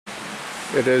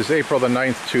It is April the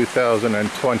 9th,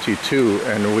 2022,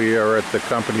 and we are at the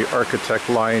company Architect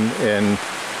line in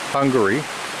Hungary.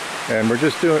 And we're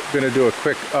just going to do a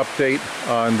quick update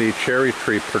on the cherry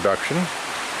tree production.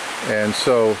 And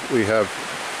so we have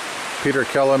Peter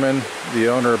Kellerman, the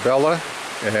owner of Bella,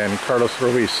 and Carlos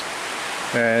Ruiz.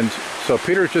 And so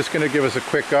Peter's just going to give us a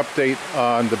quick update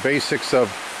on the basics of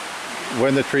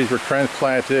when the trees were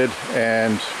transplanted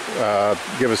and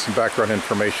give us some background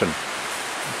information.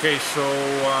 Okay, so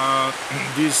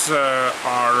these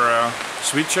are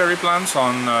sweet cherry plants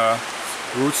on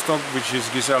rootstock, which is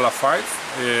Gisela 5.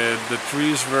 The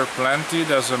trees were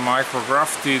planted as a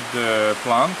micrografted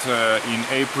plant in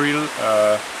April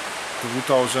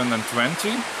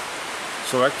 2020.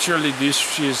 So actually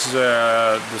this is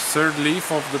the third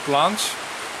leaf of the plants,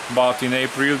 but in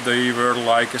April they were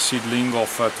like a seedling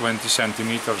of 20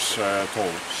 centimeters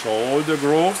tall. So all the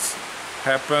growth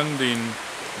happened in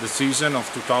the season of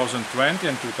 2020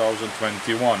 and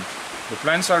 2021. The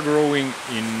plants are growing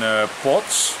in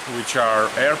pots, which are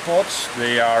air pots.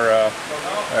 They are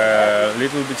a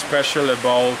little bit special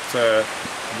about the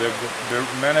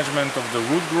management of the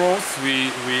root growth.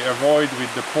 We avoid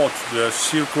with the pot the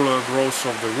circular growth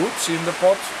of the roots in the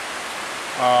pot.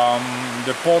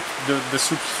 The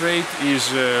substrate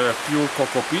is pure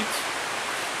coco peat.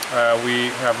 We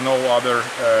have no other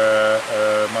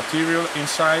material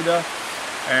inside.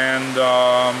 And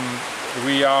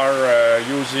we are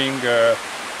using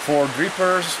 4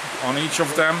 drippers on each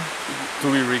of them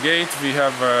to irrigate. We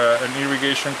have an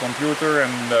irrigation computer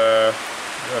and a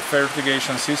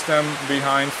fertigation system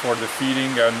behind for the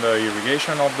feeding and the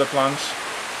irrigation of the plants.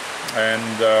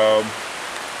 And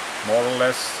more or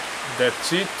less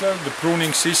that's it. The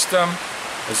pruning system,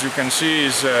 as you can see,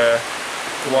 is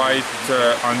quite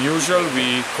unusual.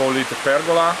 We call it a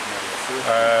pergola.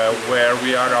 Where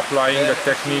we are applying a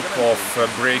technique of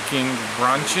breaking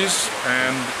branches,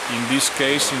 and in this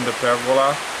case in the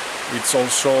pergola it's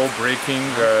also breaking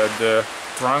the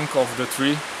trunk of the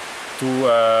tree to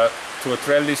a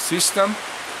trellis system.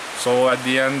 So at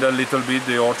the end a little bit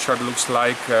the orchard looks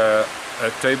like a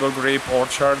table grape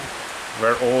orchard,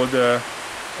 where all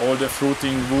the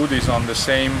fruiting wood is on the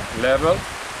same level.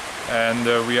 And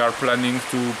we are planning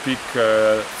to pick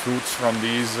fruits from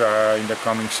these in the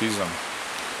coming season.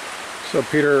 So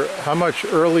Peter, how much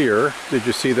earlier did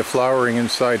you see the flowering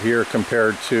inside here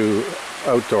compared to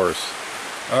outdoors?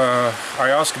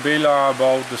 I asked Béla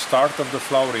about the start of the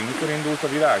flowering. Mikor indult a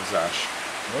virágzás?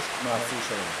 Most március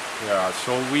elején. Yeah,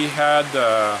 so we had,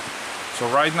 so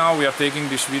right now we are taking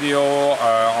this video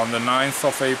on the 9th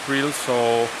of April.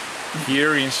 So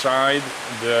here inside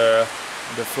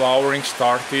the flowering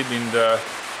started in the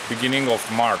beginning of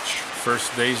March,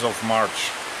 first days of March.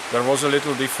 There was a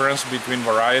little difference between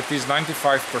varieties.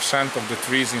 95% of the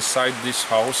trees inside this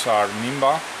house are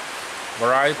Nimba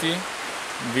variety.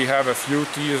 We have a few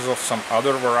tiers of some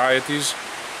other varieties,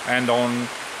 and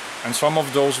some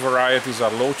of those varieties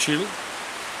are low chill.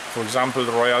 For example,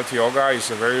 the Royalty Yoga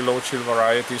is a very low chill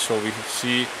variety, so we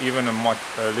see even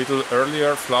a little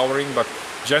earlier flowering, but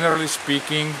generally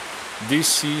speaking, this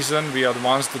season we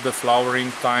advanced the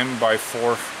flowering time by 4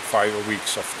 or 5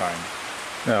 weeks of time.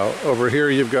 Now over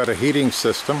here you've got a heating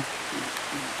system.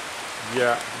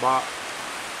 Yeah, but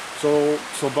so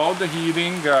about the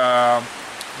heating,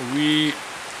 we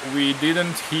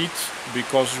didn't heat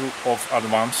because of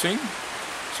advancing.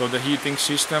 So the heating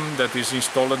system that is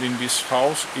installed in this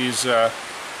house is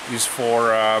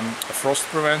for frost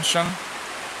prevention.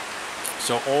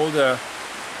 So all the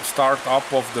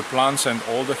start-up of the plants and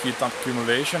all the heat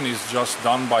accumulation is just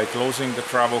done by closing the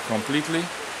travel completely,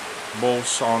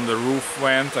 both on the roof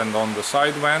vent and on the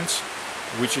side vents,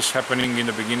 which is happening in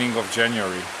the beginning of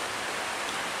January.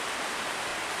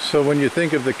 So when you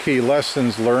think of the key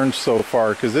lessons learned so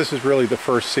far, because this is really the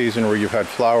first season where you've had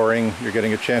flowering, you're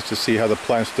getting a chance to see how the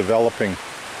plant's developing,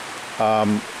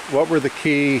 what were the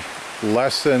key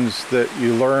lessons that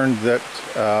you learned that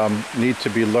need to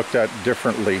be looked at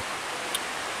differently?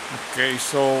 Okay,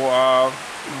 so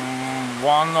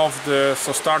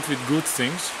so start with good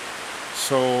things.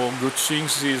 So good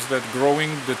things is that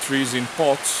growing the trees in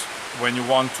pots when you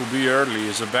want to be early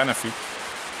is a benefit,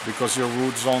 because your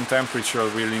root zone temperature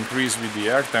will increase with the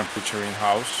air temperature in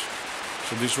house.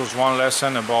 So this was one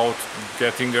lesson about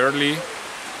getting early,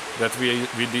 that we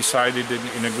decided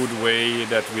in a good way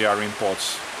that we are in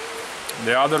pots.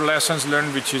 The other lessons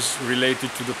learned, which is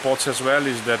related to the pots as well,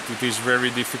 is that it is very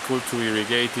difficult to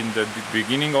irrigate in the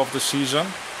beginning of the season,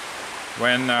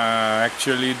 when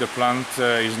actually the plant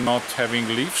is not having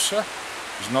leaves,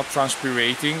 is not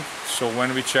transpirating. So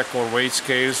when we check our weight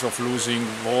scales of losing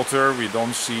water, we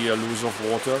don't see a loss of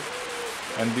water.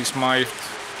 and this might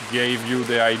give you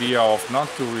the idea of not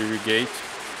to irrigate,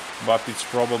 but it's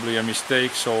probably a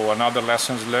mistake. So another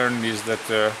lessons learned is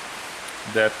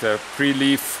that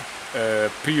pre-leaf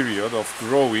period of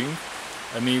growing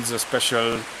needs a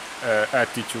special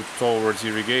attitude towards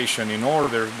irrigation in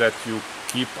order that you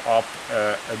keep up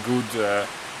a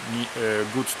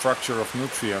good structure of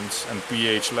nutrients and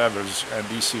pH levels and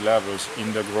DC levels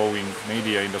in the growing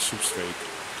media, in the substrate.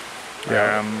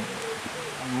 Yeah.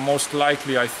 Most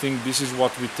likely, I think this is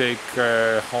what we take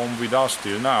home with us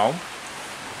till now,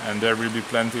 and there will be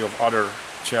plenty of other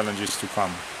challenges to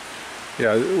come.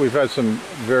 Yeah, we've had some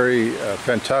very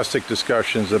fantastic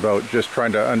discussions about just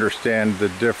trying to understand the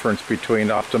difference between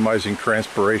optimizing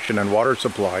transpiration and water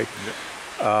supply.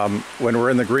 Yeah. When we're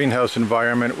in the greenhouse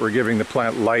environment, we're giving the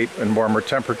plant light and warmer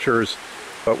temperatures,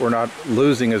 but we're not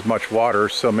losing as much water,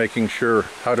 so making sure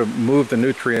how to move the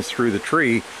nutrients through the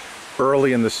tree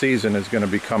early in the season is going to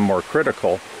become more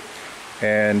critical.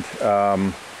 And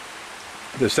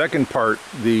the second part,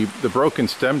 the broken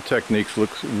stem techniques,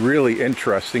 looks really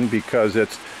interesting because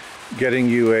it's getting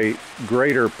you a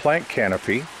greater plant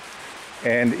canopy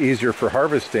and easier for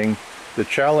harvesting. The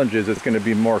challenge is it's going to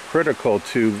be more critical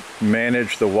to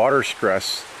manage the water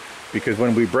stress, because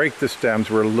when we break the stems,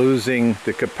 we're losing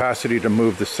the capacity to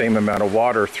move the same amount of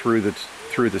water through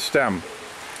the stem.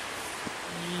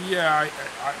 Yeah,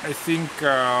 I think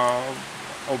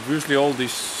obviously all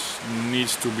this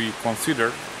needs to be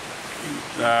considered,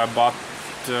 but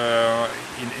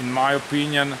in my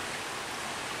opinion,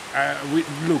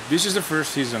 look, this is the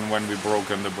first season when we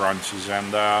broken the branches,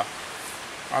 and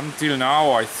until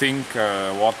now I think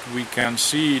what we can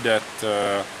see that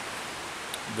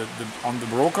on the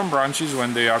broken branches,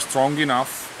 when they are strong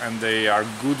enough and they are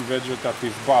good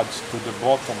vegetative buds to the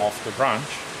bottom of the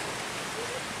branch,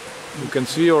 you can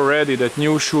see already that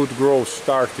new shoot growth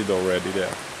started already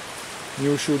there.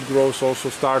 New shoot growth also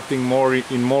starting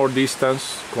in more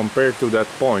distance compared to that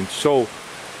point. So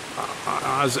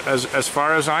as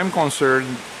far as I'm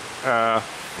concerned,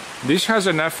 this has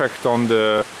an effect on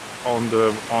the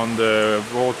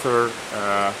water,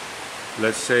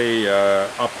 let's say,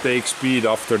 uptake speed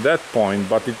after that point,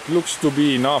 but it looks to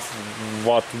be enough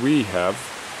what we have.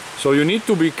 So you need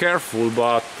to be careful,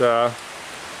 but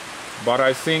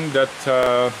I think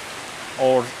that,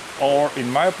 or in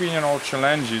my opinion, our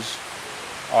challenges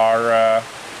are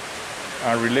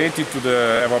related to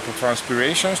the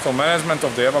evapotranspiration. So management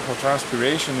of the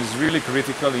evapotranspiration is really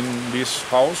critical in this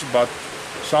house, but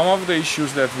some of the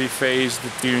issues that we faced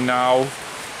till now,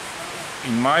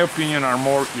 in my opinion, are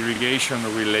more irrigation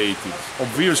related.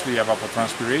 Obviously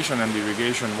evapotranspiration and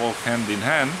irrigation walk hand in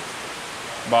hand,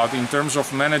 but in terms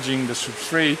of managing the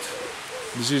substrate,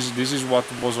 this is what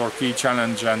was our key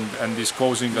challenge, and is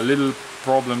causing a little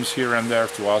problems here and there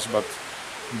to us, but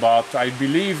I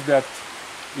believe that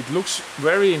it looks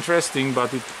very interesting,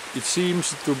 but it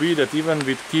seems to be that even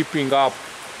with keeping up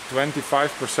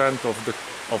 25%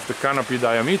 of the canopy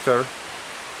diameter,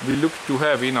 we look to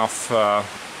have enough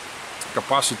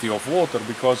capacity of water,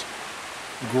 because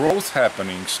growth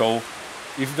happening. So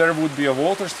if there would be a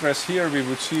water stress here, we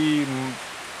would see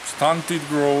stunted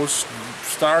growth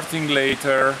starting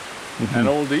later, and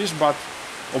all this. But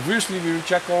obviously we will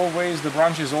check always the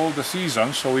branches all the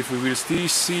season, so if we will still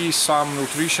see some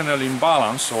nutritional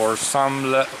imbalance or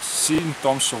some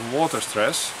symptoms of water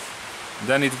stress,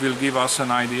 then it will give us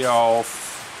an idea of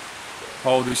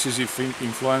how this is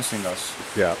influencing us.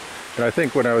 Yeah, and I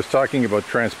think when I was talking about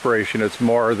transpiration, it's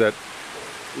more that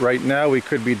right now we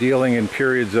could be dealing in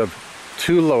periods of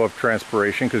too low of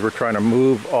transpiration because we're trying to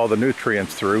move all the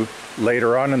nutrients through.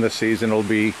 Later on in the season it'll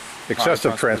be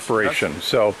excessive transpiration.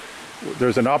 So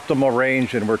there's an optimal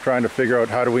range, and we're trying to figure out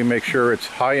how do we make sure it's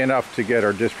high enough to get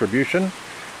our distribution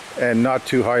and not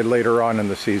too high later on in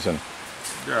the season.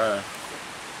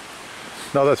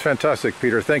 No, that's fantastic,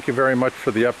 Peter. Thank you very much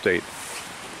for the update.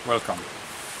 Welcome.